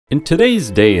In today's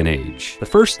day and age, the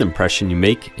first impression you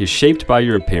make is shaped by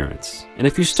your appearance. And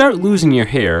if you start losing your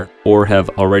hair, or have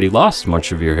already lost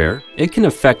much of your hair, it can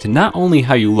affect not only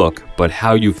how you look, but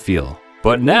how you feel.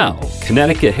 But now,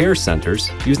 Connecticut Hair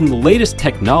Centers, using the latest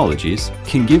technologies,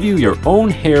 can give you your own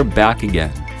hair back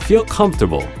again. Feel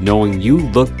comfortable knowing you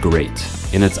look great,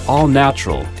 and it's all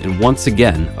natural and once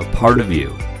again a part of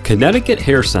you. Connecticut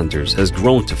Hair Centers has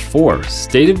grown to 4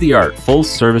 state-of-the-art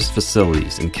full-service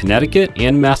facilities in Connecticut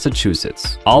and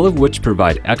Massachusetts, all of which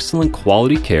provide excellent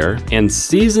quality care and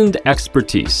seasoned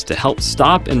expertise to help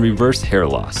stop and reverse hair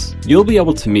loss. You'll be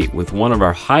able to meet with one of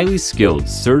our highly skilled,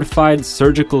 certified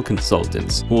surgical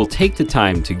consultants who will take the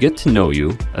time to get to know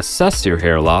you, assess your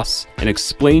hair loss, and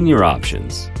explain your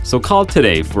options. So call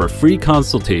today for a free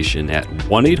consultation at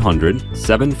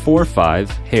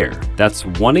 1-800-745-HAIR. That's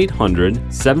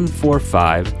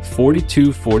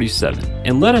 1-800-745-4247.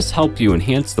 And let us help you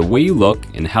enhance the way you look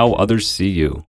and how others see you.